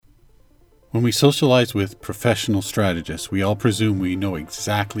When we socialize with professional strategists, we all presume we know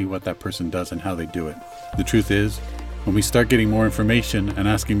exactly what that person does and how they do it. The truth is, when we start getting more information and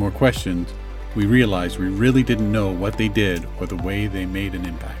asking more questions, we realize we really didn't know what they did or the way they made an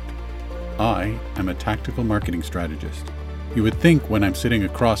impact. I am a tactical marketing strategist. You would think when I'm sitting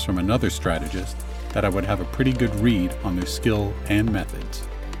across from another strategist that I would have a pretty good read on their skill and methods.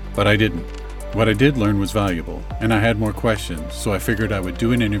 But I didn't. What I did learn was valuable, and I had more questions, so I figured I would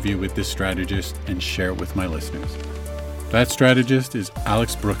do an interview with this strategist and share it with my listeners. That strategist is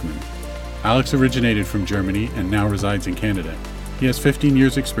Alex Brookman. Alex originated from Germany and now resides in Canada. He has 15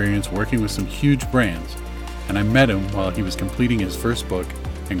 years experience working with some huge brands, and I met him while he was completing his first book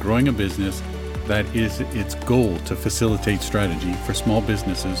and growing a business that is its goal to facilitate strategy for small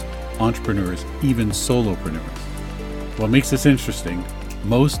businesses, entrepreneurs, even solopreneurs. What makes this interesting,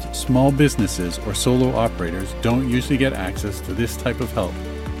 most small businesses or solo operators don't usually get access to this type of help,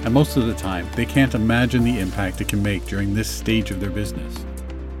 and most of the time they can't imagine the impact it can make during this stage of their business.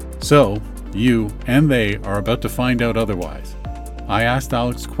 So, you and they are about to find out otherwise. I asked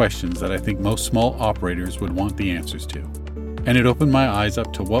Alex questions that I think most small operators would want the answers to, and it opened my eyes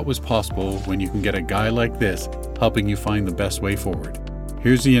up to what was possible when you can get a guy like this helping you find the best way forward.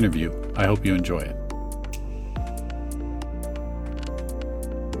 Here's the interview. I hope you enjoy it.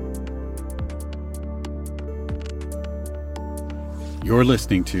 You're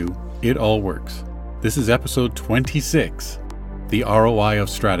listening to It All Works. This is episode 26, The ROI of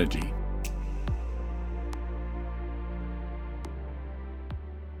Strategy.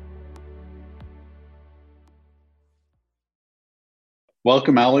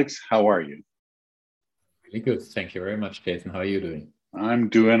 Welcome, Alex. How are you? Really good. Thank you very much, Jason. How are you doing? I'm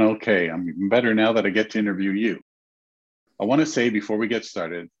doing okay. I'm even better now that I get to interview you. I want to say before we get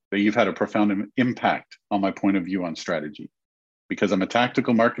started that you've had a profound impact on my point of view on strategy. Because I'm a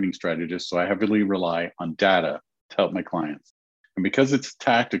tactical marketing strategist, so I heavily rely on data to help my clients. And because it's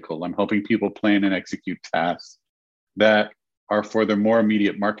tactical, I'm helping people plan and execute tasks that are for their more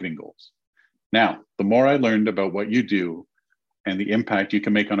immediate marketing goals. Now, the more I learned about what you do and the impact you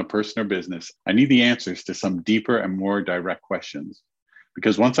can make on a person or business, I need the answers to some deeper and more direct questions.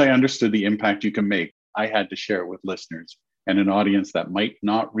 Because once I understood the impact you can make, I had to share it with listeners and an audience that might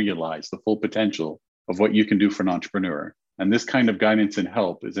not realize the full potential of what you can do for an entrepreneur. And this kind of guidance and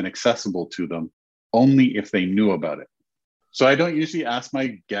help is inaccessible to them only if they knew about it. So I don't usually ask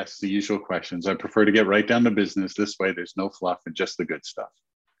my guests the usual questions. I prefer to get right down to business. This way, there's no fluff and just the good stuff.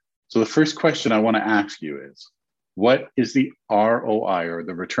 So the first question I want to ask you is, what is the ROI or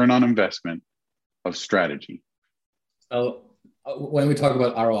the return on investment of strategy? So when we talk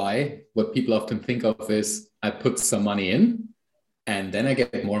about ROI, what people often think of is I put some money in and then I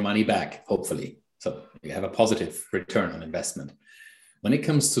get more money back, hopefully. So you have a positive return on investment. When it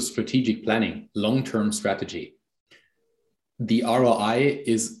comes to strategic planning, long-term strategy, the ROI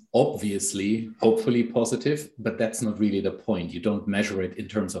is obviously, hopefully positive, but that's not really the point. You don't measure it in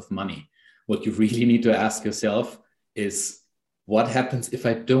terms of money. What you really need to ask yourself is, what happens if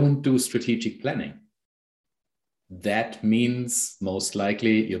I don't do strategic planning? That means most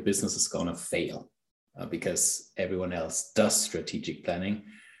likely your business is going to fail because everyone else does strategic planning.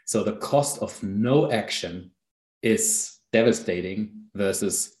 So the cost of no action is devastating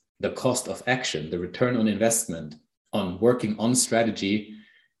versus the cost of action. The return on investment on working on strategy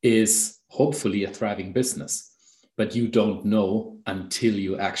is hopefully a thriving business, but you don't know until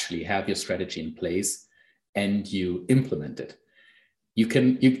you actually have your strategy in place and you implement it.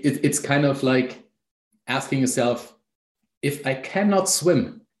 It's kind of like asking yourself, if I cannot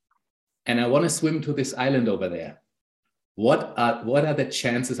swim and I want to swim to this island over there, what are the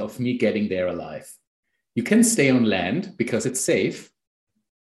chances of me getting there alive? You can stay on land because it's safe,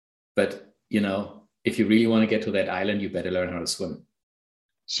 but if you really want to get to that island, you better learn how to swim.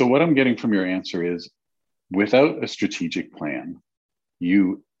 So what I'm getting from your answer is, without a strategic plan,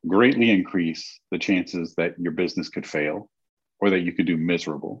 you greatly increase the chances that your business could fail or that you could do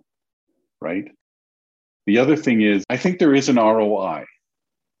miserable, right? The other thing is, I think there is an ROI.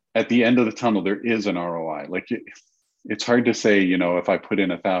 At the end of the tunnel, there is an ROI. It's hard to say, if I put in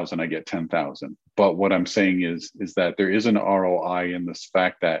 1,000, I get 10,000. But what I'm saying is that there is an ROI in this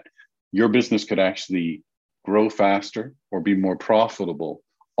fact that your business could actually grow faster or be more profitable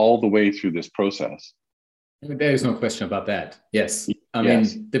all the way through this process. There is no question about that. Yes. I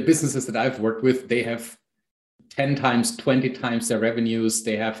mean, the businesses that I've worked with, they have 10 times, 20 times their revenues.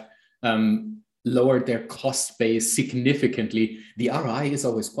 They have lowered their cost base significantly. The ROI is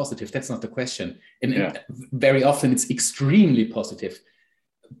always positive. That's not the question. And very often it's extremely positive.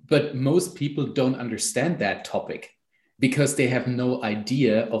 But most people don't understand that topic. because they have no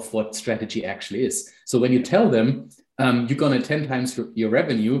idea of what strategy actually is. So when you tell them you're going to 10 times your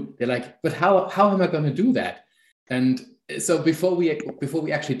revenue, they're like, but how am I going to do that? And so before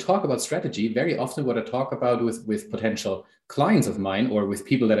we actually talk about strategy, very often what I talk about with potential clients of mine or with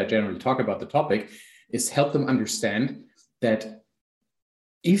people that I generally talk about the topic is help them understand that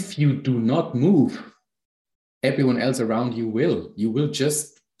if you do not move, everyone else around you will. You will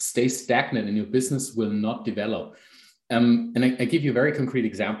just stay stagnant and your business will not develop. And I give you a very concrete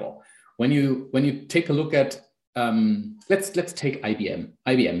example. When you take a look at, let's take IBM.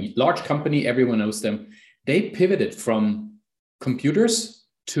 IBM, large company, everyone knows them. They pivoted from computers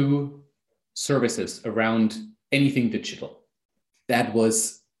to services around anything digital. That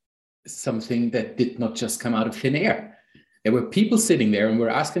was something that did not just come out of thin air. There were people sitting there and were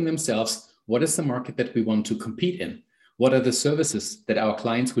asking themselves, what is the market that we want to compete in? What are the services that our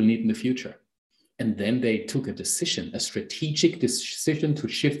clients will need in the future? And then they took a decision, a strategic decision to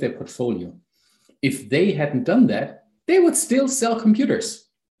shift their portfolio. If they hadn't done that, they would still sell computers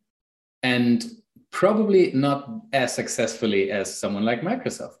and probably not as successfully as someone like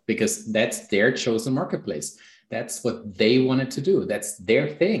Microsoft, because that's their chosen marketplace. That's what they wanted to do. That's their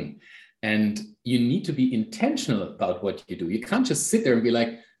thing. And you need to be intentional about what you do. You can't just sit there and be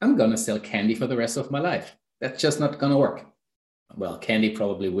like, I'm going to sell candy for the rest of my life. That's just not going to work. Well, candy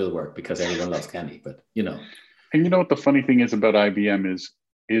probably will work because everyone loves candy, but you know. And you know what the funny thing is about IBM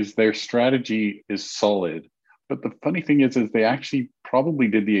is their strategy is solid. But the funny thing is they actually probably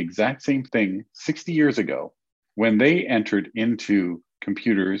did the exact same thing 60 years ago when they entered into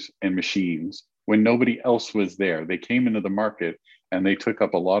computers and machines when nobody else was there. They came into the market and they took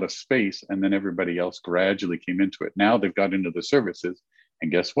up a lot of space, and then everybody else gradually came into it. Now they've got into the services,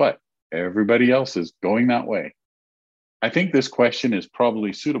 and guess what? Everybody else is going that way. I think this question is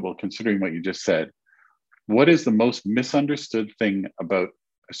probably suitable considering what you just said. What is the most misunderstood thing about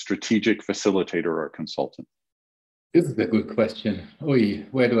a strategic facilitator or consultant? This is a good question. Oy,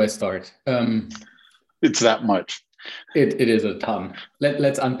 where do I start? It's that much. It is a ton.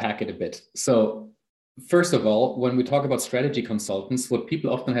 Let's unpack it a bit. So first of all, when we talk about strategy consultants, what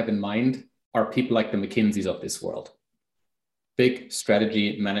people often have in mind are people like the McKinseys of this world. Big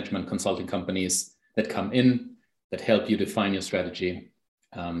strategy management consulting companies that come in, that help you define your strategy,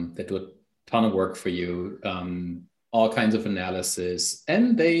 that do a ton of work for you, all kinds of analysis.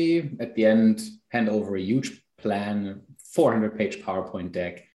 And they, at the end, hand over a huge plan, 400-page PowerPoint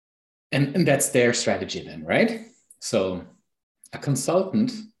deck. And that's their strategy then, right? So a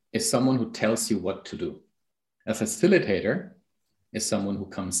consultant is someone who tells you what to do. A facilitator is someone who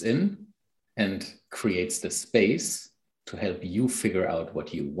comes in and creates the space to help you figure out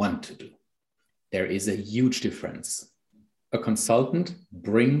what you want to do. There is a huge difference. A consultant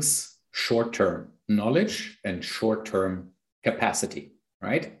brings short-term knowledge and short-term capacity,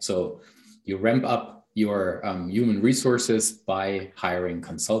 right? So you ramp up your human resources by hiring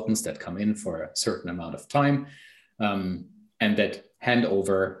consultants that come in for a certain amount of time and that hand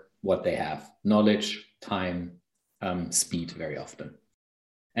over what they have, knowledge, time, speed very often.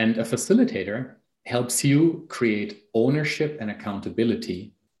 And a facilitator helps you create ownership and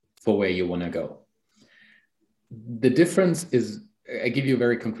accountability for where you want to go. The difference is, I give you a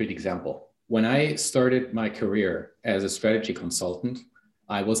very concrete example. When I started my career as a strategy consultant,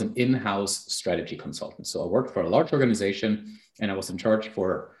 I was an in-house strategy consultant. So I worked for a large organization and I was in charge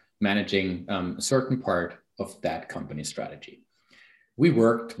for managing a certain part of that company's strategy. We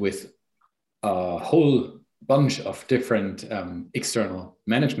worked with a whole bunch of different external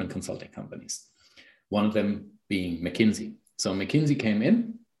management consulting companies, one of them being McKinsey. So McKinsey came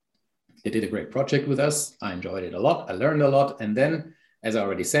in, they did a great project with us. I enjoyed it a lot. I learned a lot. And then, as I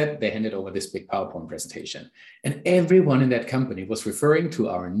already said, they handed over this big PowerPoint presentation. And everyone in that company was referring to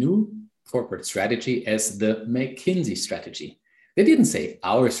our new corporate strategy as the McKinsey strategy. They didn't say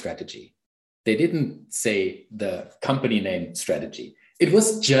our strategy. They didn't say the company name strategy. It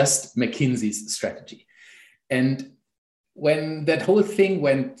was just McKinsey's strategy. And when that whole thing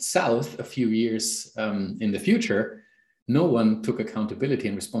went south a few years in the future, no one took accountability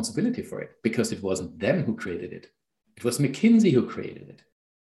and responsibility for it because it wasn't them who created it. It was McKinsey who created it.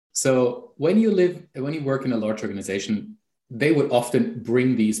 So when you work in a large organization, they would often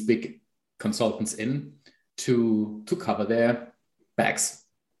bring these big consultants in to cover their backs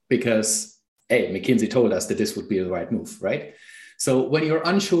because, hey, McKinsey told us that this would be the right move, right? So when you're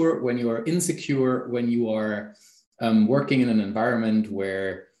unsure, when you are insecure, when you are working in an environment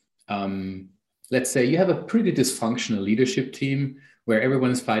where, let's say you have a pretty dysfunctional leadership team where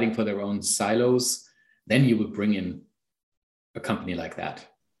everyone is fighting for their own silos, then you would bring in a company like that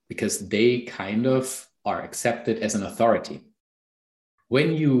because they kind of are accepted as an authority.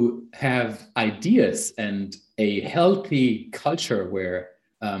 When you have ideas and a healthy culture where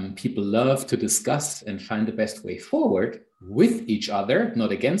people love to discuss and find the best way forward with each other,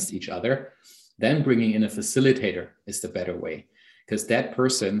 not against each other, then bringing in a facilitator is the better way, because that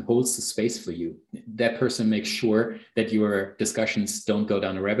person holds the space for you. That person makes sure that your discussions don't go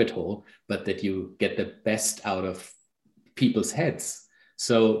down a rabbit hole, but that you get the best out of people's heads.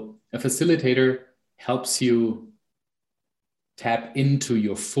 So a facilitator helps you tap into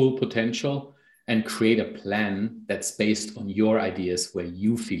your full potential and create a plan that's based on your ideas where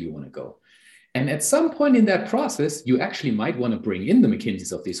you feel you want to go. And at some point in that process, you actually might want to bring in the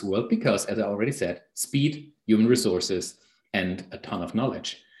McKinseys of this world because, as I already said, speed, human resources, and a ton of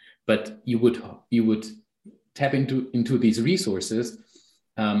knowledge. But you would tap into these resources,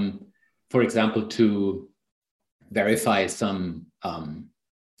 for example, to verify some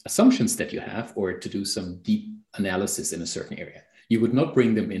assumptions that you have or to do some deep analysis in a certain area. You would not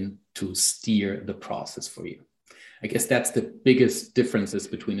bring them in to steer the process for you. I guess that's the biggest differences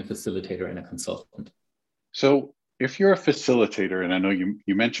between a facilitator and a consultant. So if you're a facilitator, and I know you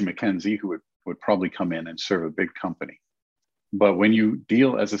mentioned McKinsey, who would probably come in and serve a big company, but when you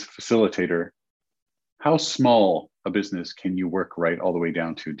deal as a facilitator, how small a business can you work right all the way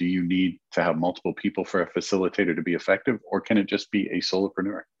down to? Do you need to have multiple people for a facilitator to be effective, or can it just be a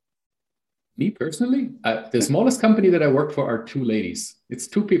solopreneur? Me personally, the smallest company that I work for are 2 ladies. It's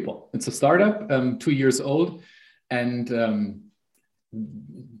 2 people. It's a startup, 2 years old. And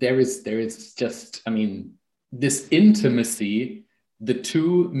there is just, this intimacy, the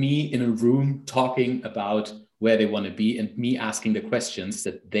 2, me in a room talking about where they want to be and me asking the questions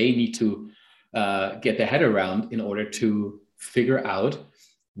that they need to get their head around in order to figure out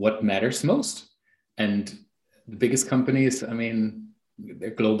what matters most. And the biggest companies,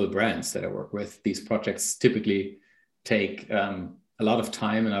 they're global brands that I work with. These projects typically take a lot of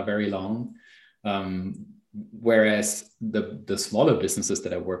time and are very long. Whereas the smaller businesses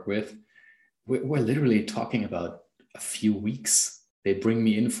that I work with, we're literally talking about a few weeks. They bring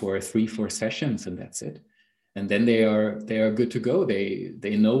me in for 3-4 sessions and that's it. And then they are good to go.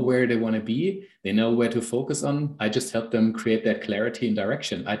 They know where they want to be. They know where to focus on. I just help them create that clarity and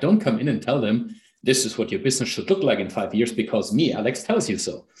direction. I don't come in and tell them, this is what your business should look like in 5 years because me, Alex, tells you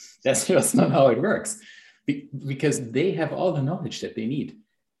so. That's just not how it works. Because they have all the knowledge that they need.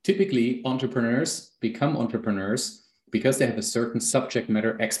 Typically, entrepreneurs become entrepreneurs because they have a certain subject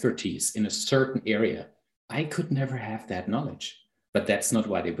matter expertise in a certain area. I could never have that knowledge, but that's not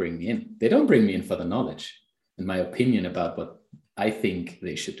why they bring me in. They don't bring me in for the knowledge and my opinion about what I think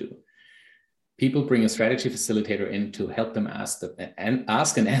they should do. People bring a strategy facilitator in to help them ask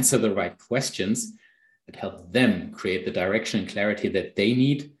and answer the right questions that help them create the direction and clarity that they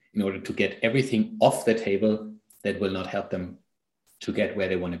need in order to get everything off the table that will not help them to get where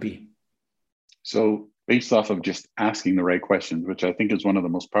they want to be. So based off of just asking the right questions, which I think is one of the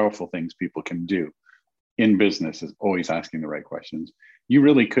most powerful things people can do in business, is always asking the right questions. You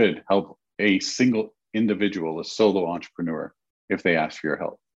really could help a single individual, a solo entrepreneur, if they ask for your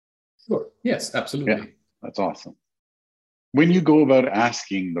help. Sure. Yes, absolutely. Yeah, that's awesome. When you go about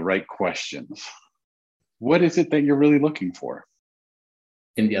asking the right questions, what is it that you're really looking for?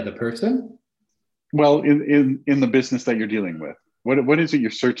 In the other person? Well, in the business that you're dealing with. What is it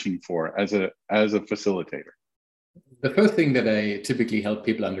you're searching for as a facilitator? The first thing that I typically help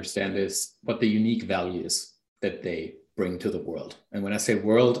people understand is what the unique value is that they bring to the world. And when I say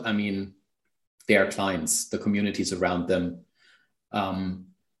world, I mean their clients, the communities around them.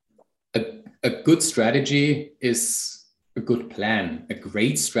 A good strategy is a good plan. A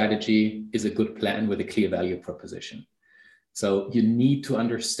great strategy is a good plan with a clear value proposition. So you need to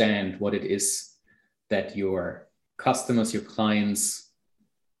understand what it is that your customers, your clients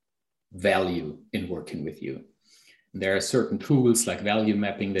value in working with you. There are certain tools like value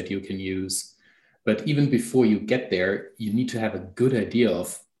mapping that you can use. But even before you get there, you need to have a good idea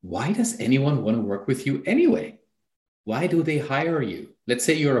of, why does anyone want to work with you anyway? Why do they hire you? Let's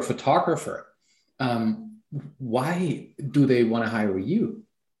say you're a photographer. Why do they want to hire you?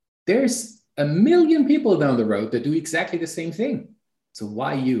 There's a million people down the road that do exactly the same thing. So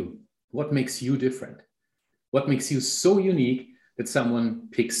why you? What makes you different? What makes you so unique that someone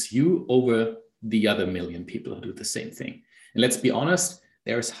picks you over the other million people who do the same thing? And let's be honest,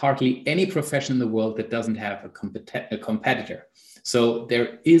 there is hardly any profession in the world that doesn't have a competitor. So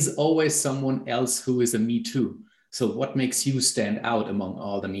there is always someone else who is a me too. So what makes you stand out among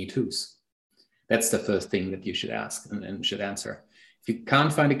all the me toos? That's the first thing that you should ask and should answer. If you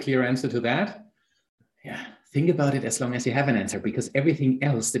can't find a clear answer to that, think about it as long as you have an answer, because everything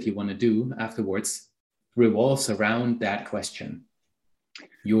else that you want to do afterwards revolves around that question.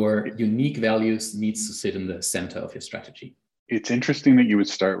 Your unique values needs to sit in the center of your strategy. It's interesting that you would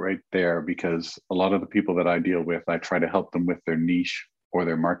start right there, because a lot of the people that I deal with, I try to help them with their niche or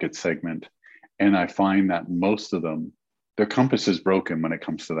their market segment. And I find that most of them, their compass is broken when it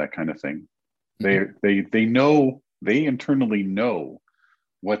comes to that kind of thing. Mm-hmm. They internally know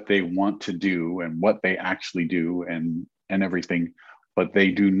what they want to do and what they actually do and everything, but they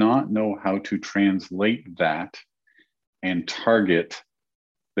do not know how to translate that and target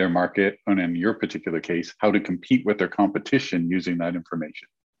their market, and in your particular case, how to compete with their competition using that information.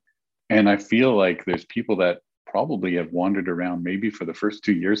 And I feel like there's people that probably have wandered around maybe for the first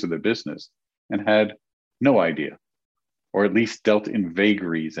 2 years of their business and had no idea, or at least dealt in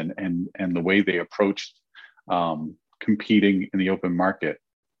vagaries and the way they approached competing in the open market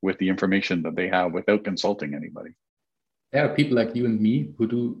with the information that they have without consulting anybody. There are people like you and me who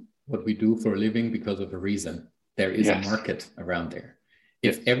do what we do for a living because of a reason. There is a market around there.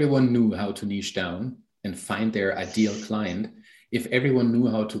 If everyone knew how to niche down and find their ideal client, if everyone knew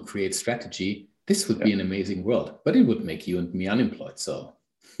how to create strategy, this would be an amazing world, but it would make you and me unemployed. So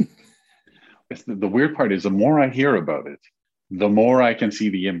the weird part is, the more I hear about it, the more I can see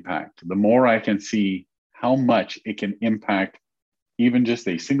the impact, the more I can see how much it can impact even just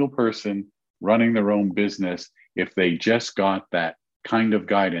a single person running their own business. If they just got that kind of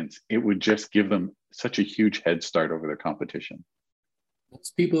guidance, it would just give them such a huge head start over their competition.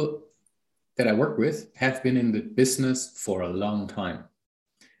 Most people that I work with have been in the business for a long time.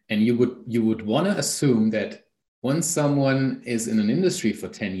 And you would want to assume that once someone is in an industry for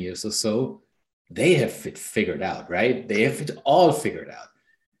 10 years or so, they have it figured out, right? They have it all figured out.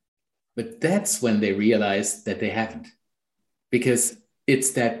 But that's when they realize that they haven't. Because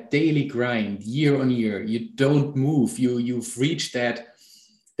it's that daily grind, year on year. You don't move. You've reached that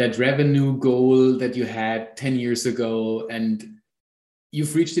revenue goal that you had 10 years ago, and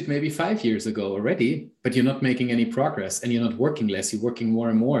you've reached it maybe 5 years ago already, but you're not making any progress, and you're not working less, you're working more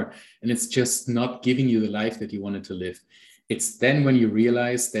and more. And it's just not giving you the life that you wanted to live. It's then when you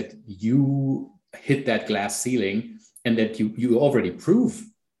realize that you hit that glass ceiling and that you already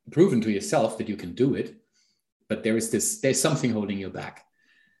proven to yourself that you can do it, but there's something holding you back.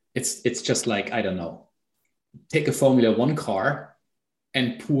 It's just like, I don't know, take a Formula One car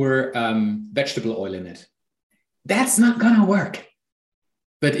and pour vegetable oil in it. That's not gonna work.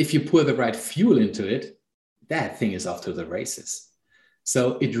 But if you pour the right fuel into it, that thing is off to the races.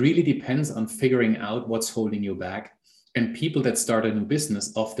 So it really depends on figuring out what's holding you back. And people that start a new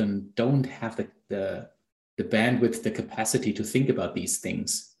business often don't have the bandwidth, the capacity to think about these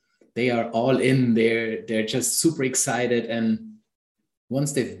things. They are all in there. They're just super excited. And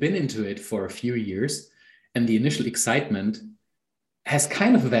once they've been into it for a few years and the initial excitement has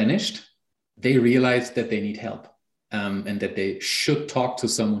kind of vanished, they realize that they need help. And that they should talk to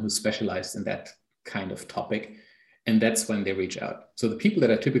someone who's specialized in that kind of topic. And that's when they reach out. So the people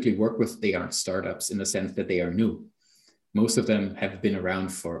that I typically work with, they aren't startups in the sense that they are new. Most of them have been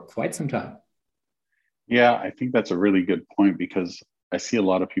around for quite some time. Yeah, I think that's a really good point, because I see a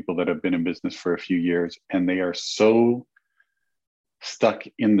lot of people that have been in business for a few years and they are so stuck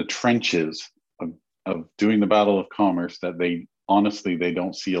in the trenches of doing the battle of commerce that they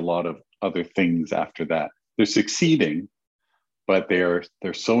don't see a lot of other things after that. They're succeeding, but they're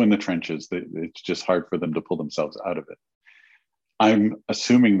so in the trenches that it's just hard for them to pull themselves out of it. I'm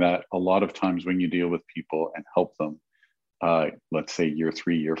assuming that a lot of times when you deal with people and help them, let's say year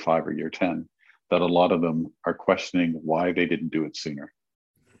 3, year 5, or year 10, that a lot of them are questioning why they didn't do it sooner.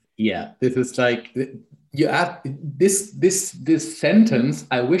 Yeah, this is like, you add this sentence,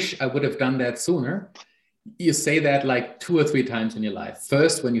 I wish I would have done that sooner. You say that like 2 or 3 times in your life.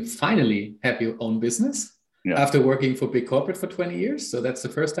 First, when you finally have your own business, after working for big corporate for 20 years. So that's the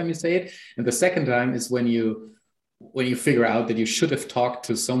first time you say it. And the second time is when you figure out that you should have talked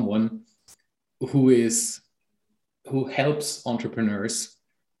to someone who helps entrepreneurs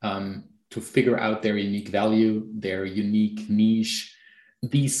to figure out their unique value, their unique niche,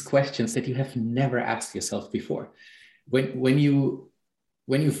 these questions that you have never asked yourself before. When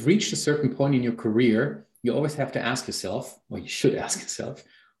you've reached a certain point in your career, you always have to ask yourself, or you should ask yourself,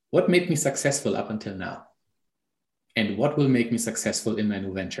 what made me successful up until now? And what will make me successful in my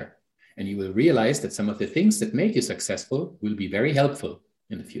new venture? And you will realize that some of the things that make you successful will be very helpful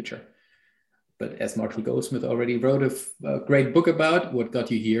in the future. But as Marshall Goldsmith already wrote a great book about, what got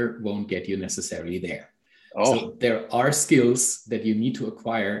you here won't get you necessarily there. Oh. So there are skills that you need to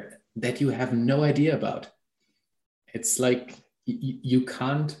acquire that you have no idea about. It's like you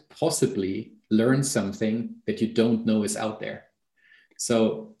can't possibly learn something that you don't know is out there.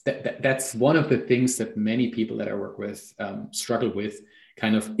 So that's one of the things that many people that I work with struggle with.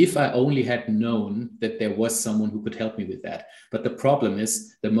 Kind of, if I only had known that there was someone who could help me with that. But the problem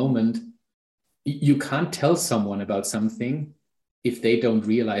is, the moment you can't tell someone about something if they don't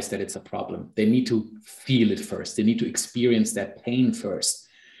realize that it's a problem. They need to feel it first. They need to experience that pain first,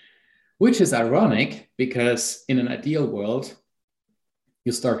 which is ironic because in an ideal world,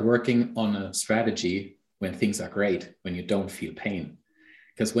 you start working on a strategy when things are great, when you don't feel pain.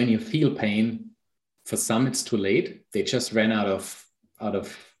 Because when you feel pain, for some, it's too late. They just ran out of how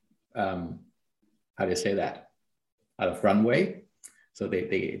do you say that? Out of runway. So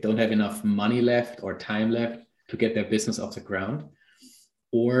they don't have enough money left or time left to get their business off the ground.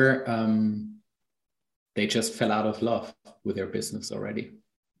 Or they just fell out of love with their business already.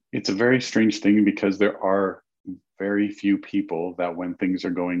 It's a very strange thing because there are very few people that when things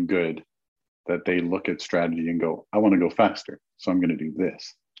are going good, that they look at strategy and go, I want to go faster, so I'm going to do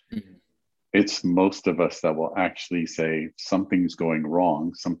this. Mm-hmm. It's most of us that will actually say something's going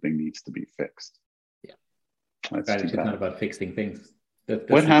wrong, something needs to be fixed. Yeah. Strategy is not about fixing things. That's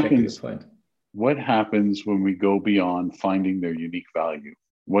what happens? Point. What happens when we go beyond finding their unique value?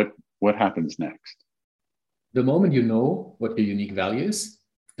 What happens next? The moment you know what your unique value is,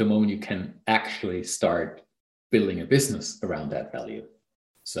 the moment you can actually start building a business around that value.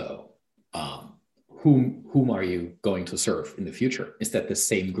 So whom are you going to serve in the future? Is that the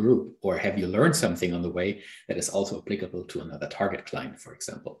same group, or have you learned something on the way that is also applicable to another target client, for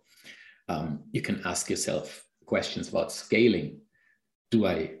example? You can ask yourself questions about scaling. Do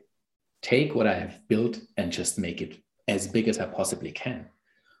I take what I have built and just make it as big as I possibly can?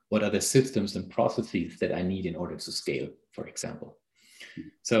 What are the systems and processes that I need in order to scale, for example?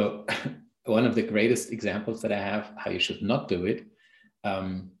 So one of the greatest examples that I have how you should not do it,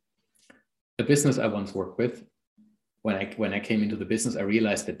 the business I once worked with, when I came into the business, I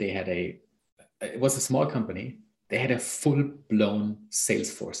realized that they had it was a small company. They had a full-blown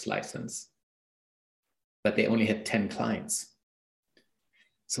Salesforce license, but they only had 10 clients.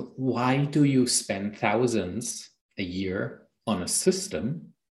 So why do you spend thousands a year on a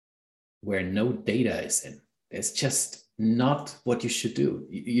system where no data is in? It's just not what you should do.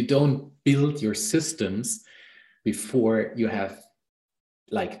 You don't build your systems before you have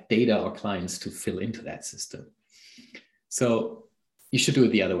like data or clients to fill into that system. So you should do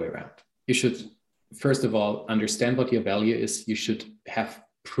it the other way around. You should, first of all, understand what your value is. You should have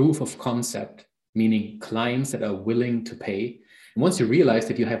proof of concept, meaning clients that are willing to pay. And once you realize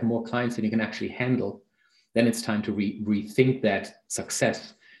that you have more clients than you can actually handle, then it's time to rethink that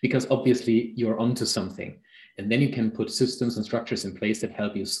success, because obviously you're onto something. And then you can put systems and structures in place that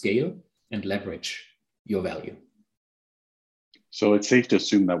help you scale and leverage your value. So it's safe to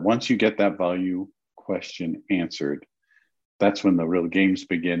assume that once you get that value question answered, that's when the real games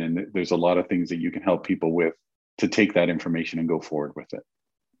begin. And there's a lot of things that you can help people with to take that information and go forward with it.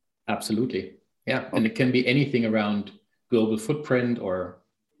 Absolutely. Yeah. And it can be anything around global footprint or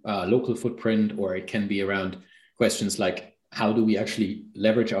local footprint, or it can be around questions like, how do we actually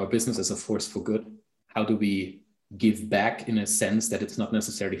leverage our business as a force for good? How do we give back in a sense that it's not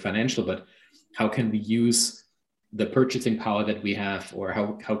necessarily financial, but how can we use the purchasing power that we have, or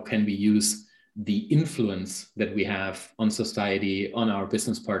how can we use the influence that we have on society, on our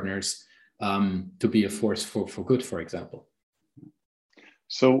business partners, to be a force for good, for example?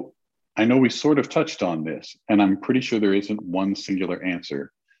 So I know we sort of touched on this, and I'm pretty sure there isn't one singular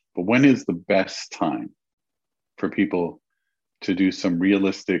answer, but when is the best time for people to do some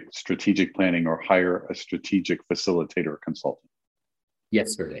realistic strategic planning or hire a strategic facilitator or consultant?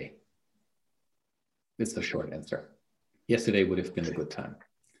 Yesterday. It's the short answer. Yesterday would have been a good time.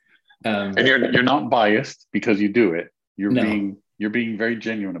 And you're not biased because you do it. You're being very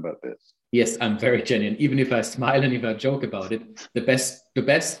genuine about this. Yes, I'm very genuine. Even if I smile and if I joke about it, the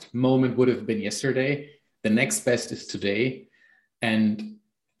best moment would have been yesterday. The next best is today. And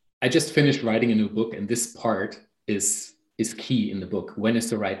I just finished writing a new book, and this part is key in the book. When is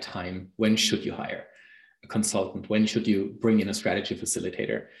the right time? When should you hire a consultant? When should you bring in a strategy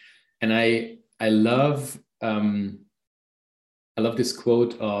facilitator? And I love this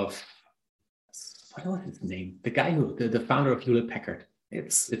quote of, what was his name? The guy the founder of Hewlett Packard.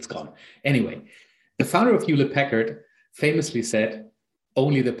 It's gone. Anyway, the founder of Hewlett Packard famously said,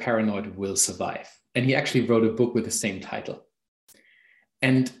 "Only the paranoid will survive." And he actually wrote a book with the same title.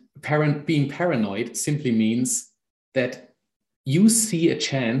 And being paranoid simply means that you see a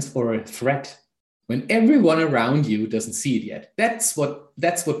chance or a threat when everyone around you doesn't see it yet. That's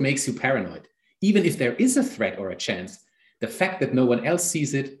what makes you paranoid. Even if there is a threat or a chance, the fact that no one else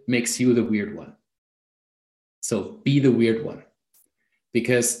sees it makes you the weird one. So be the weird one.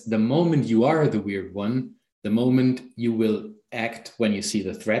 Because the moment you are the weird one, the moment you will act when you see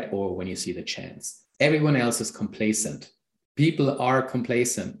the threat or when you see the chance. Everyone else is complacent. People are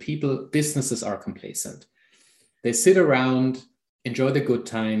complacent. Businesses are complacent. They sit around, enjoy the good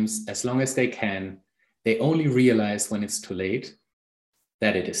times as long as they can. They only realize when it's too late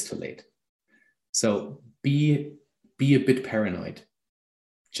that it is too late. So be a bit paranoid.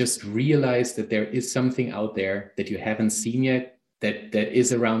 Just realize that there is something out there that you haven't seen yet, that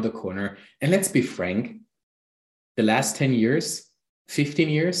is around the corner. And let's be frank, the last 10 years, 15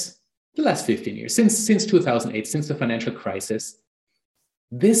 years, the last 15 years, since 2008, since the financial crisis,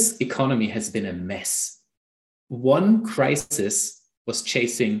 this economy has been a mess. One crisis was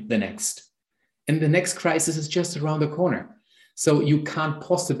chasing the next, and the next crisis is just around the corner. So you can't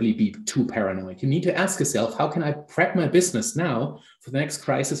possibly be too paranoid. You need to ask yourself, how can I prep my business now for the next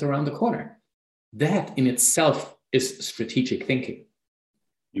crisis around the corner? That in itself is strategic thinking.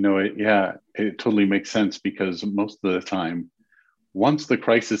 It totally makes sense, because most of the time, once the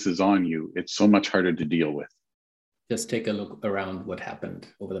crisis is on you, it's so much harder to deal with. Just take a look around what happened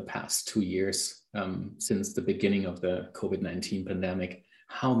over the past 2 years, since the beginning of the COVID-19 pandemic.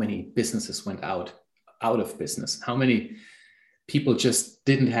 How many businesses went out of business? How many people just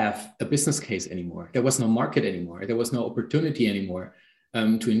didn't have a business case anymore? There was no market anymore. There was no opportunity anymore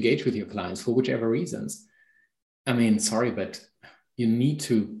to engage with your clients for whichever reasons. I mean, sorry, but you need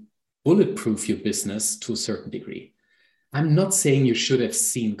to bulletproof your business to a certain degree. I'm not saying you should have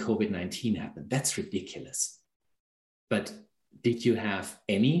seen COVID-19 happen. That's ridiculous. But did you have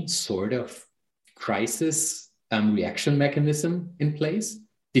any sort of crisis reaction mechanism in place?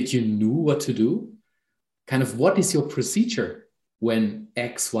 Did you know what to do? Kind of, what is your procedure when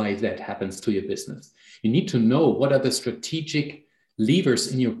X, Y, Z happens to your business? You need to know what are the strategic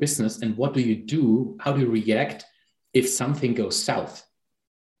levers in your business, and what do you do? How do you react if something goes south?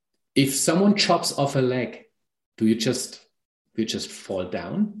 If someone chops off a leg, do you just fall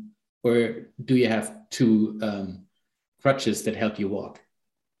down, or do you have two crutches that help you walk,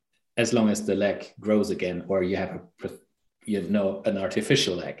 as long as the leg grows again, or you have an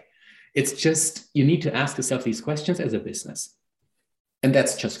artificial leg? It's just, you need to ask yourself these questions as a business, and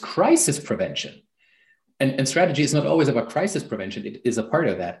that's just crisis prevention. And strategy is not always about crisis prevention. It is a part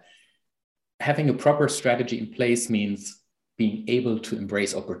of that. Having a proper strategy in place means being able to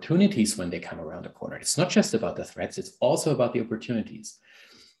embrace opportunities when they come around the corner. It's not just about the threats, it's also about the opportunities.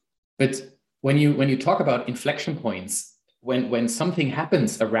 But when you talk about inflection points, when something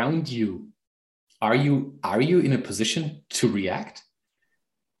happens around you, are you in a position to react?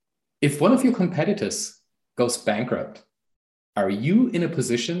 If one of your competitors goes bankrupt, are you in a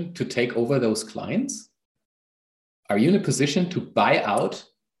position to take over those clients? Are you in a position to buy out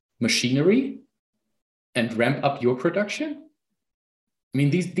machinery and ramp up your production? I mean,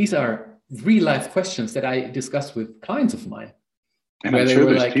 these are real life questions that I discussed with clients of mine. And I'm sure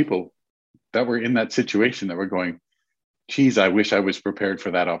there's people that were in that situation that were going, geez, I wish I was prepared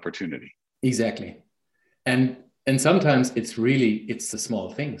for that opportunity. Exactly. And sometimes it's the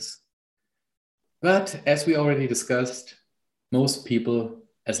small things. But as we already discussed, most people,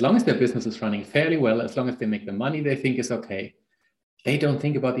 as long as their business is running fairly well, as long as they make the money they think is okay, they don't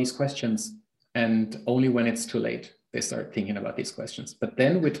think about these questions. And only when it's too late, they start thinking about these questions. But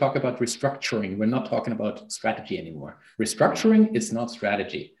then we talk about restructuring. We're not talking about strategy anymore. Restructuring is not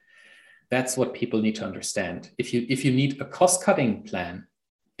strategy. That's what people need to understand. If you need a cost-cutting plan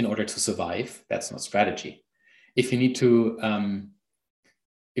in order to survive, that's not strategy. If you need to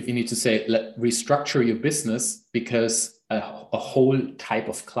say, restructure your business because a whole type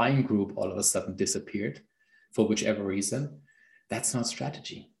of client group all of a sudden disappeared for whichever reason, that's not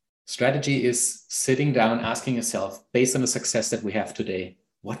strategy. Strategy is sitting down, asking yourself, based on the success that we have today,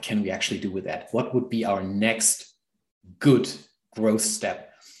 what can we actually do with that? What would be our next good growth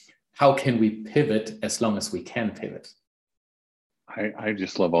step? How can we pivot as long as we can pivot? I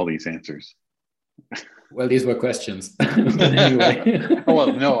just love all these answers. Well, these were questions. But anyway.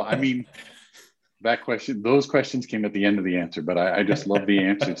 Well, no, I mean, those questions came at the end of the answer, but I just love the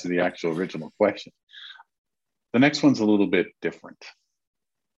answer to the actual original question. The next one's a little bit different.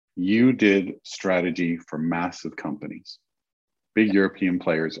 You did strategy for massive companies, big European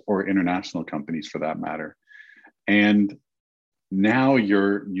players, or international companies for that matter. And now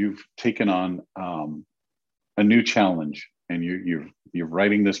you've taken on a new challenge, and you're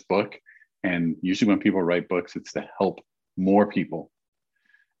writing this book. And usually when people write books, it's to help more people.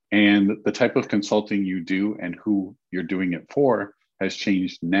 And the type of consulting you do and who you're doing it for has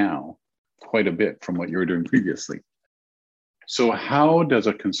changed now quite a bit from what you were doing previously. So how does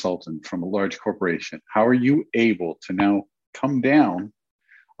a consultant from a large corporation, how are you able to now come down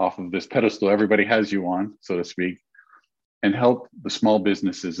off of this pedestal everybody has you on, so to speak, and help the small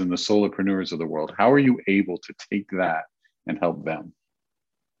businesses and the solopreneurs of the world? How are you able to take that and help them?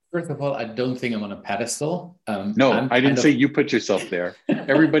 First of all, I don't think I'm on a pedestal. No, I didn't say you put yourself there.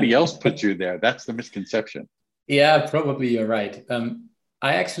 Everybody else put you there. That's the misconception. Yeah, probably you're right.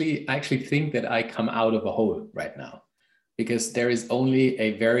 I actually think that I come out of a hole right now, because there is only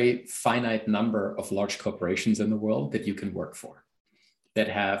a very finite number of large corporations in the world that you can work for, that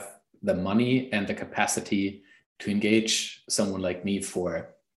have the money and the capacity to engage someone like me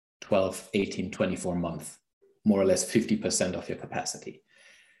for 12, 18, 24 months, more or less 50% of your capacity.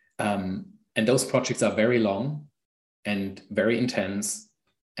 And those projects are very long and very intense,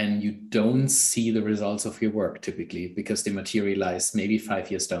 and you don't see the results of your work typically because they materialize maybe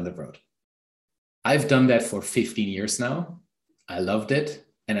 5 years down the road. I've done that for 15 years now. I loved it,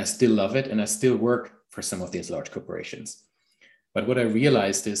 and I still love it, and I still work for some of these large corporations. But what I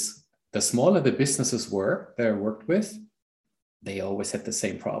realized is the smaller the businesses were that I worked with, they always had the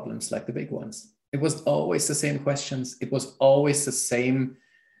same problems like the big ones. It was always the same questions. It was always the same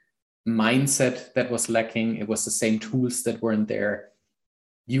mindset that was lacking. It was the same tools that weren't there.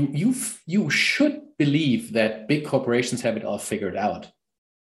 You should believe that big corporations have it all figured out.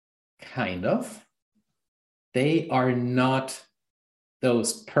 Kind of. They are not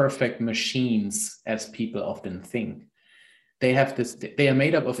those perfect machines as people often think. They are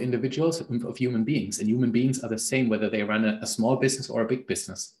made up of individuals, of human beings, and human beings are the same whether they run a small business or a big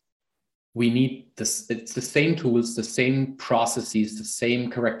business. We need this, it's the same tools, the same processes, the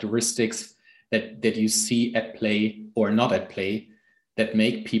same characteristics that you see at play or not at play that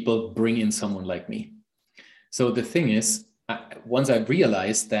make people bring in someone like me. So the thing is, once I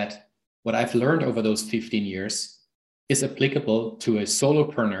realized that what I've learned over those 15 years is applicable to a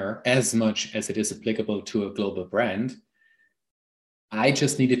solopreneur as much as it is applicable to a global brand, I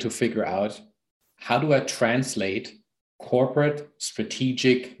just needed to figure out, how do I translate corporate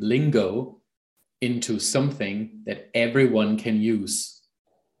strategic lingo into something that everyone can use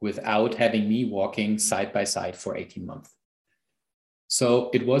without having me walking side by side for 18 months.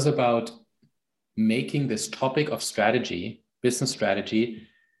 So it was about making this topic of strategy, business strategy,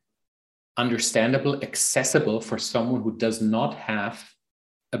 understandable, accessible for someone who does not have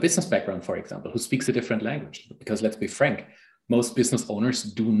a business background, for example, who speaks a different language. Because let's be frank, most business owners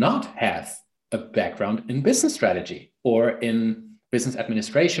do not have a background in business strategy or in business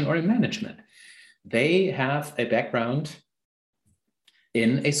administration or in management. They have a background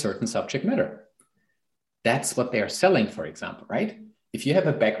in a certain subject matter. That's what they are selling, for example, right? If you have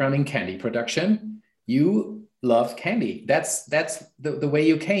a background in candy production, you love candy. That's the way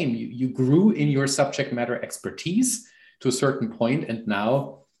you came. You grew in your subject matter expertise to a certain point, and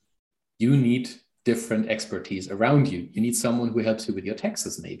now you need different expertise around you. You need someone who helps you with your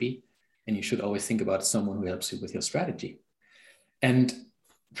taxes, maybe. And you should always think about someone who helps you with your strategy. And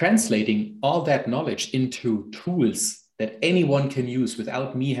translating all that knowledge into tools that anyone can use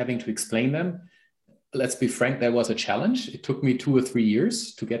without me having to explain them, let's be frank, that was a challenge. It took me 2 or 3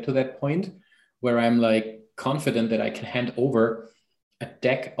 years to get to that point where I'm like confident that I can hand over a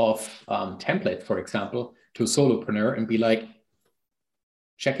deck of templates, for example, to a solopreneur and be like,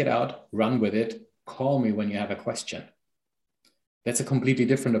 check it out, run with it, call me when you have a question. That's a completely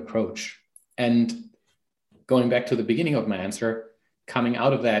different approach. And going back to the beginning of my answer, coming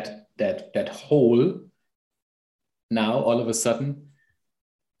out of that hole, now all of a sudden,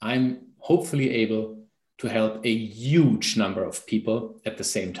 I'm hopefully able to help a huge number of people at the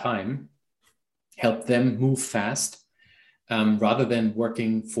same time, help them move fast, rather than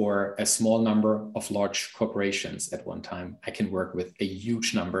working for a small number of large corporations at one time. I can work with a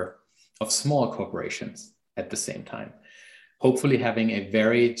huge number of small corporations at the same time, hopefully having a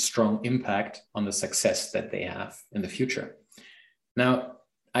very strong impact on the success that they have in the future. Now,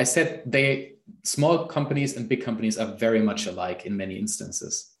 I said small companies and big companies are very much alike in many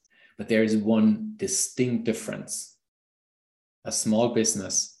instances, but there is one distinct difference. A small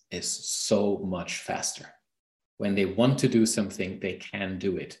business is so much faster. When they want to do something, they can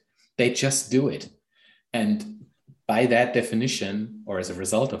do it. They just do it. And by that definition, or as a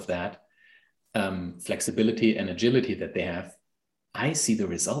result of that, flexibility and agility that they have, I see the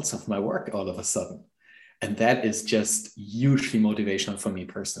results of my work all of a sudden. And that is just hugely motivational for me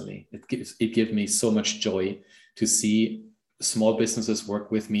personally. It gives me so much joy to see small businesses work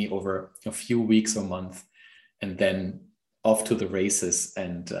with me over a few weeks or months, and then off to the races.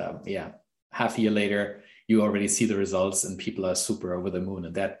 And half a year later, you already see the results and people are super over the moon.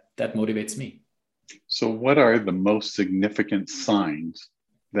 And that motivates me. So what are the most significant signs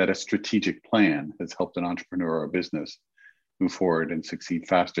that a strategic plan has helped an entrepreneur or a business move forward and succeed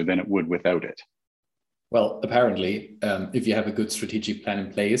faster than it would without it? Well, apparently, if you have a good strategic plan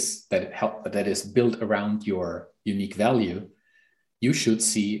in place that is built around your unique value, you should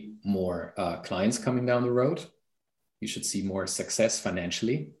see more clients coming down the road. You should see more success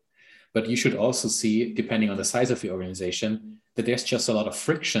financially, but you should also see, depending on the size of your organization, that there's just a lot of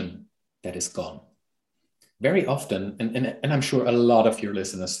friction that is gone. Very often, and I'm sure a lot of your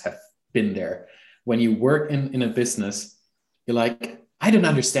listeners have been there, when you work in a business, you're like, I don't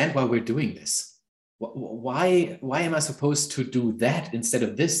understand why we're doing this. Why am I supposed to do that instead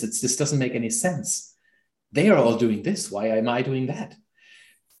of this? This doesn't make any sense. They are all doing this. Why am I doing that?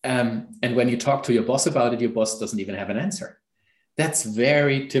 And when you talk to your boss about it, your boss doesn't even have an answer. That's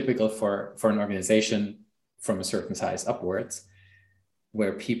very typical for an organization from a certain size upwards,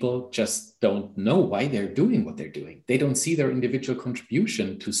 where people just don't know why they're doing what they're doing. They don't see their individual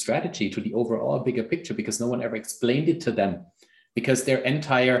contribution to strategy, to the overall bigger picture, because no one ever explained it to them, because their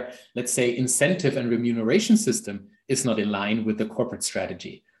entire, let's say, incentive and remuneration system is not in line with the corporate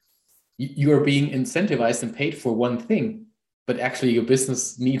strategy. You are being incentivized and paid for one thing, but actually your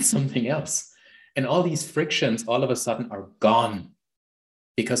business needs something else. And all these frictions all of a sudden are gone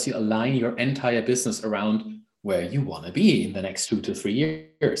because you align your entire business around where you want to be in the next 2 to 3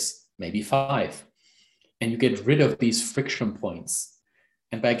 years, maybe 5. And you get rid of these friction points.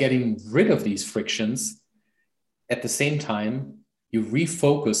 And by getting rid of these frictions, at the same time, you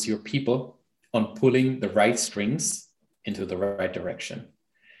refocus your people on pulling the right strings into the right direction.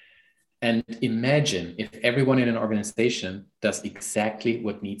 And imagine if everyone in an organization does exactly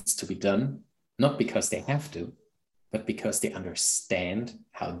what needs to be done, not because they have to, but because they understand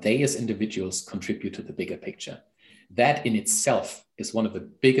how they as individuals contribute to the bigger picture. That in itself is one of the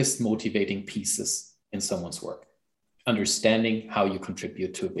biggest motivating pieces in someone's work, understanding how you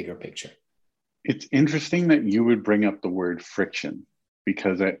contribute to a bigger picture. It's interesting that you would bring up the word friction,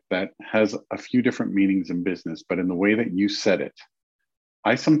 because that has a few different meanings in business, but in the way that you said it,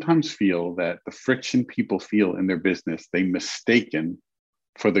 I sometimes feel that the friction people feel in their business, they mistaken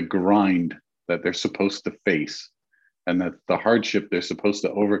for the grind that they're supposed to face, and that the hardship they're supposed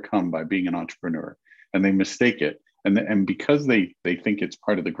to overcome by being an entrepreneur, and they mistake it. And because they think it's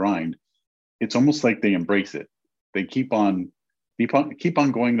part of the grind, it's almost like they embrace it. They keep on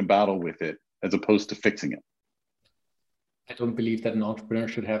going to battle with it as opposed to fixing it. I don't believe that an entrepreneur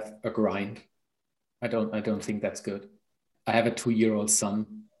should have a grind. I don't think that's good. I have a 2-year-old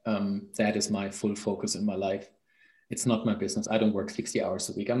son. That is my full focus in my life. It's not my business. I don't work 60 hours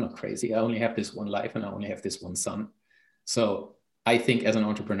a week. I'm not crazy. I only have this one life and I only have this one son. So I think as an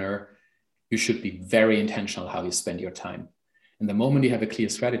entrepreneur, you should be very intentional how you spend your time. And the moment you have a clear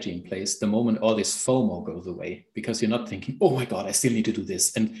strategy in place, the moment all this FOMO goes away, because you're not thinking, oh my God, I still need to do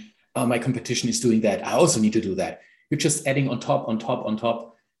this. And my competition is doing that. I also need to do that. You're just adding on top,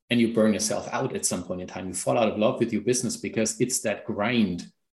 and you burn yourself out at some point in time. You fall out of love with your business because it's that grind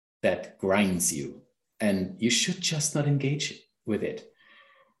that grinds you. And you should just not engage with it.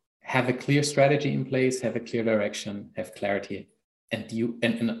 Have a clear strategy in place, have a clear direction, have clarity. And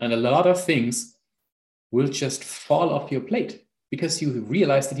a lot of things will just fall off your plate because you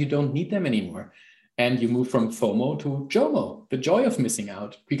realize that you don't need them anymore. And you move from FOMO to JOMO, the joy of missing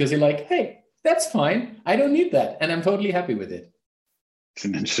out, because you're like, hey, that's fine. I don't need that. And I'm totally happy with it. It's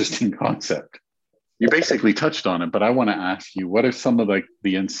an interesting concept. You basically touched on it, but I want to ask you, what are some of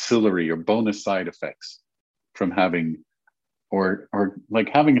the ancillary or bonus side effects from having or like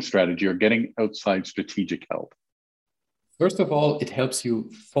having a strategy or getting outside strategic help? First of all, it helps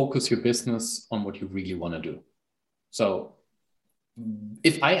you focus your business on what you really want to do. So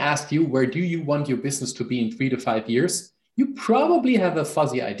if I asked you, where do you want your business to be in 3 to 5 years? You probably have a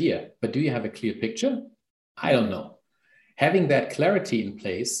fuzzy idea, but do you have a clear picture? I don't know. Having that clarity in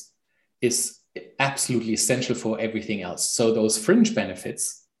place is absolutely essential for everything else. So those fringe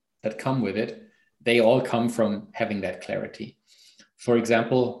benefits that come with it, they all come from having that clarity. For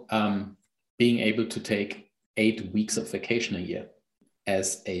example, being able to take 8 weeks of vacation a year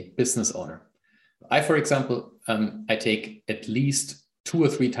as a business owner. For example, I take at least 2 or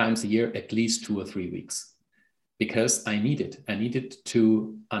 3 times a year, at least 2 or 3 weeks, because I need it. I needed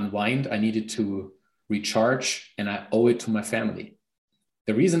to unwind. I needed to recharge, and I owe it to my family.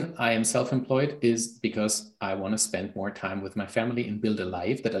 The reason I am self-employed is because I want to spend more time with my family and build a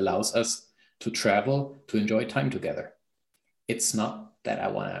life that allows us to travel, to enjoy time together. It's not that I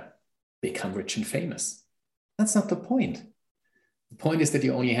want to become rich and famous. That's not the point. The point is that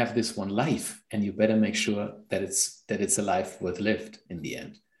you only have this one life, and you better make sure that it's a life worth lived in the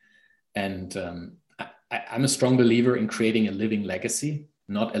end. And I'm a strong believer in creating a living legacy,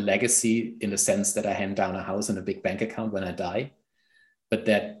 not a legacy in the sense that I hand down a house and a big bank account when I die, but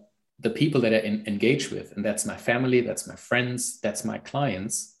that the people that I engage with, and that's my family, that's my friends, that's my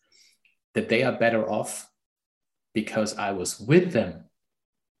clients, that they are better off because I was with them,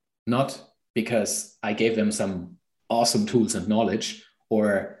 not because I gave them some awesome tools and knowledge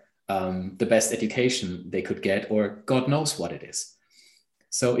or the best education they could get, or God knows what it is.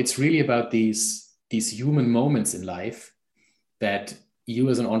 So it's really about these human moments in life that you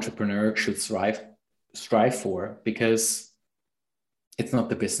as an entrepreneur should strive for, because it's not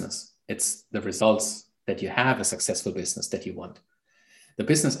the business, it's the results that you have, a successful business that you want. The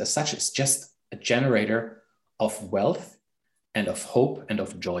business as such is just a generator of wealth and of hope and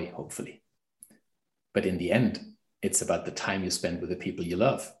of joy, hopefully. But in the end, it's about the time you spend with the people you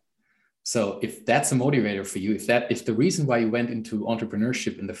love. So if that's a motivator for you, if the reason why you went into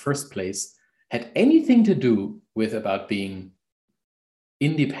entrepreneurship in the first place had anything to do with about being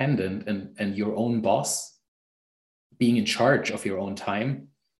independent and your own boss, being in charge of your own time,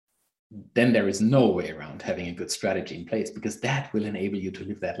 then there is no way around having a good strategy in place, because that will enable you to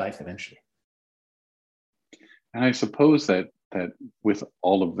live that life eventually. And I suppose that with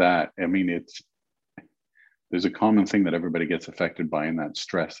all of that, I mean, there's a common thing that everybody gets affected by, and that's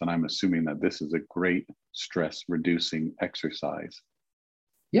stress. And I'm assuming that this is a great stress reducing exercise.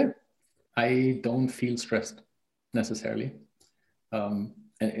 Yeah, I don't feel stressed necessarily.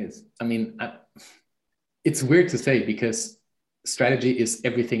 It's weird to say, because strategy is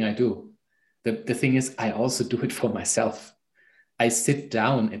everything I do. The thing is, I also do it for myself. I sit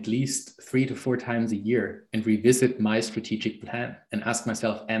down at least 3 to 4 times a year and revisit my strategic plan and ask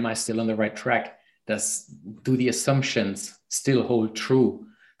myself, am I still on the right track? Do the assumptions still hold true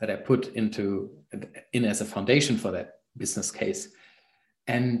that I put in as a foundation for that business case?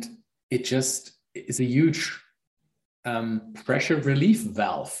 And it just is a huge pressure relief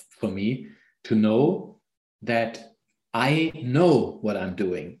valve for me to know that I know what I'm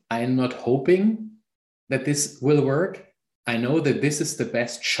doing. I am not hoping that this will work. I know that this is the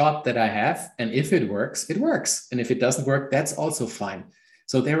best shot that I have. And if it works, it works. And if it doesn't work, that's also fine.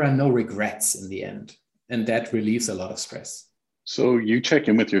 So there are no regrets in the end. And that relieves a lot of stress. So you check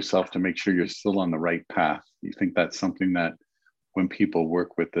in with yourself to make sure you're still on the right path. You think that's something that when people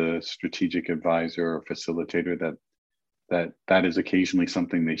work with a strategic advisor or facilitator, that is occasionally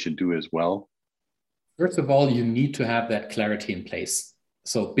something they should do as well? First of all, you need to have that clarity in place.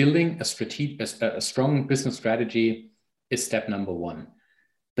 So building a strong business strategy is step number 1.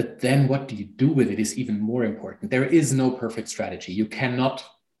 But then what do you do with it is even more important. There is no perfect strategy. You cannot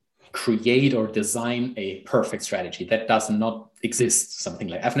create or design a perfect strategy. That does not exist, something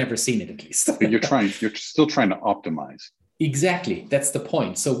like, I've never seen it, at least. But you're still trying to optimize. Exactly. That's the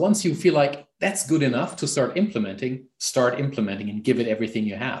point. So once you feel like that's good enough to start implementing and give it everything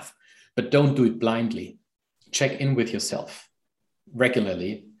you have. But don't do it blindly. Check in with yourself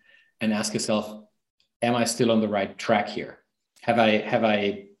regularly and ask yourself, am I still on the right track here? Have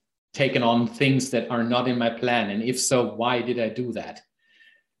I taken on things that are not in my plan? And if so, why did I do that?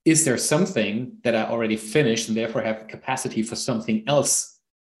 Is there something that I already finished and therefore have capacity for something else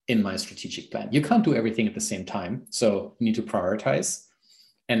in my strategic plan? You can't do everything at the same time. So you need to prioritize.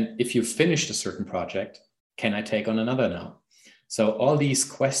 And if you've finished a certain project, can I take on another now? So all these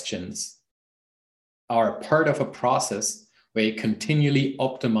questions are part of a process where you continually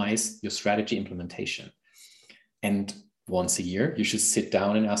optimize your strategy implementation. And once a year, you should sit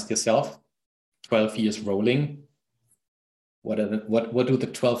down and ask yourself, 12 years rolling, what do the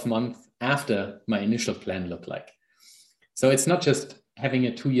 12 months after my initial plan look like? So it's not just having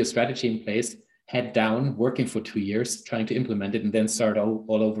a 2-year strategy in place, head down, working for 2 years, trying to implement it, and then start all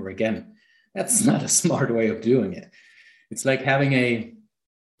over again. That's not a smart way of doing it. It's like having a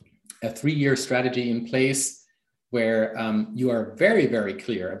 3-year strategy in place where you are very, very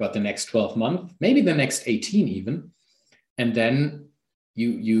clear about the next 12 months, maybe the next 18 even. And then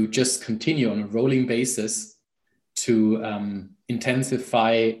you just continue on a rolling basis to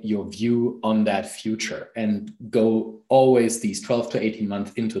intensify your view on that future and go always these 12 to 18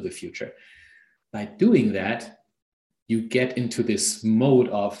 months into the future. By doing that, you get into this mode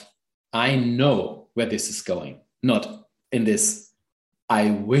of, I know where this is going, not in this,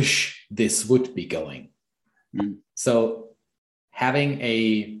 I wish this would be going. So having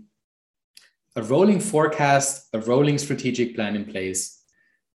a rolling forecast, a rolling strategic plan in place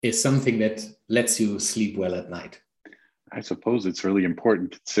is something that lets you sleep well at night. I suppose it's really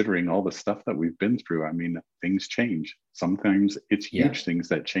important considering all the stuff that we've been through. I mean, things change. Sometimes it's huge things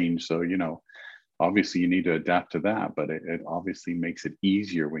that change. So, obviously you need to adapt to that, but it obviously makes it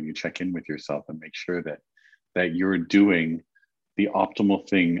easier when you check in with yourself and make sure that you're doing the optimal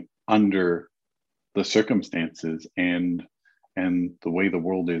thing under the circumstances and the way the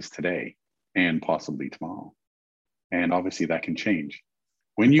world is today and possibly tomorrow. And obviously that can change.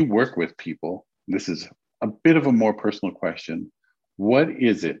 When you work with people, this is a bit of a more personal question. What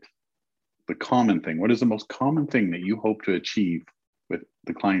is it, the common thing? What is the most common thing that you hope to achieve with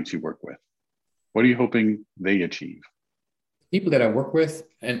the clients you work with? What are you hoping they achieve? People that I work with,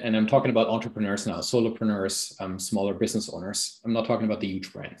 and I'm talking about entrepreneurs now, solopreneurs, smaller business owners. I'm not talking about the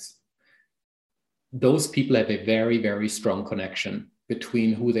huge brands. Those people have a very, very strong connection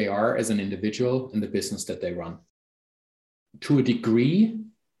between who they are as an individual and the business that they run, to a degree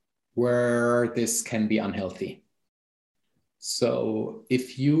where this can be unhealthy. So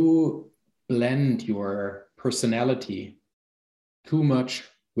if you blend your personality too much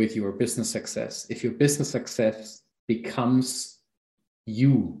with your business success, if your business success becomes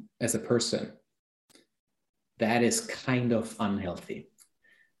you as a person, that is kind of unhealthy.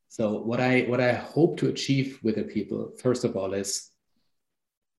 So what I hope to achieve with the people, first of all, is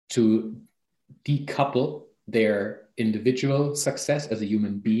to decouple their individual success as a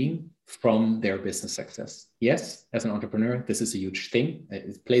human being from their business success. Yes, as an entrepreneur, this is a huge thing.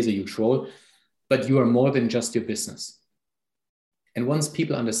 It plays a huge role, but you are more than just your business. And once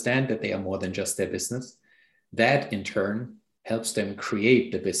people understand that they are more than just their business, that in turn helps them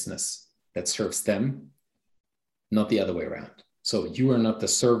create the business that serves them, not the other way around. So you are not the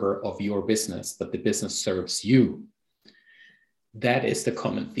server of your business, but the business serves you. That is the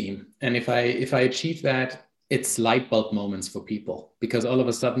common theme. And if I achieve that, it's light bulb moments for people, because all of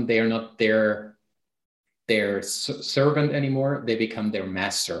a sudden they are not their servant anymore. They become their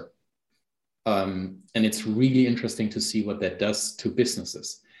master. And it's really interesting to see what that does to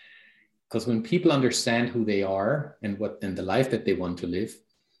businesses. Because when people understand who they are and the life that they want to live,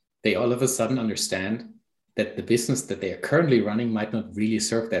 they all of a sudden understand that the business that they are currently running might not really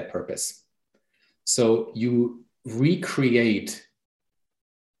serve that purpose. So you recreate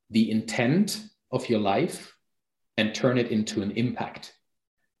the intent of your life and turn it into an impact.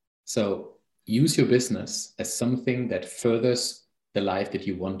 So use your business as something that furthers the life that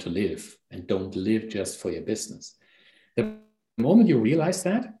you want to live, and don't live just for your business. The moment you realize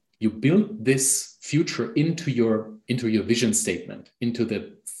that, you build this future into your vision statement, into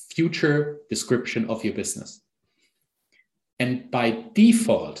the future description of your business. And by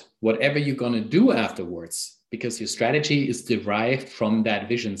default, whatever you're going to do afterwards, because your strategy is derived from that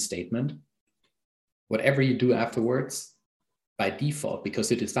vision statement, whatever you do afterwards, by default,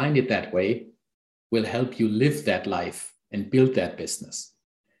 because you designed it that way, will help you live that life and build that business.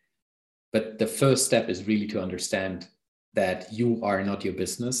 But the first step is really to understand that you are not your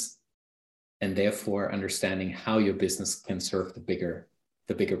business, and therefore understanding how your business can serve the bigger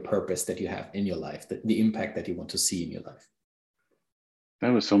purpose that you have in your life, the impact that you want to see in your life.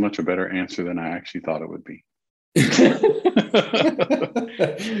 That was so much a better answer than I actually thought it would be.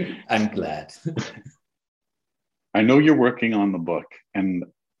 I'm glad. I know you're working on the book, and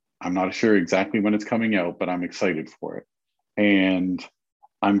I'm not sure exactly when it's coming out, but I'm excited for it. And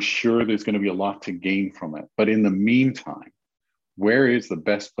I'm sure there's going to be a lot to gain from it. But in the meantime, where is the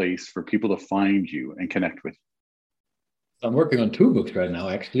best place for people to find you and connect with you? I'm working on 2 books right now,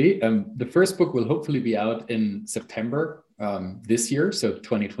 actually. The first book will hopefully be out in September this year, so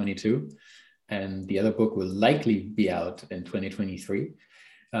 2022. And the other book will likely be out in 2023.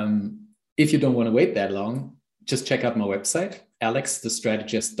 If you don't want to wait that long, just check out my website,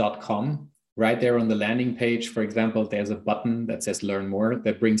 alexthestrategist.com. Right there on the landing page, for example, there's a button that says Learn More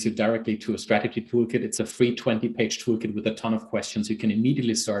that brings you directly to a strategy toolkit. It's a free 20-page toolkit with a ton of questions. You can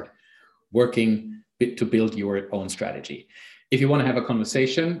immediately start working to build your own strategy. If you want to have a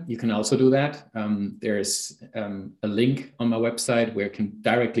conversation, you can also do that. There's a link on my website where you can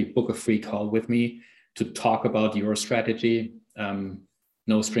directly book a free call with me to talk about your strategy.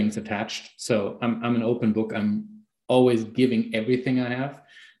 No strings attached. So I'm an open book. I'm always giving everything I have.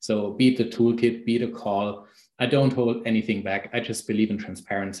 So be it the toolkit, be it a call, I don't hold anything back. I just believe in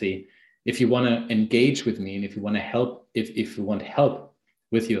transparency. If you want to engage with me and if you want to help, if you want help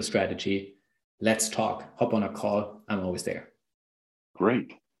with your strategy, let's talk. Hop on a call. I'm always there.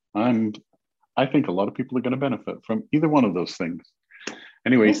 Great. I think a lot of people are going to benefit from either one of those things.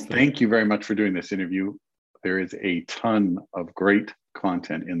 Anyways, thank you very much for doing this interview. There is a ton of great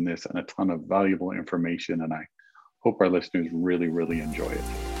content in this and a ton of valuable information, and I hope our listeners really, really enjoy it.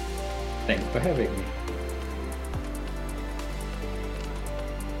 Thanks for having me.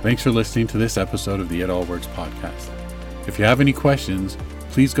 Thanks for listening to this episode of the It All Works podcast. If you have any questions,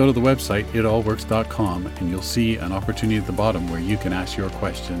 please go to the website itallworks.com and you'll see an opportunity at the bottom where you can ask your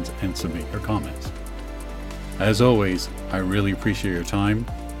questions and submit your comments. As always, I really appreciate your time,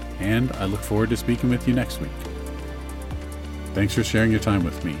 and I look forward to speaking with you next week. Thanks for sharing your time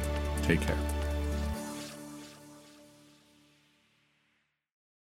with me. Take care.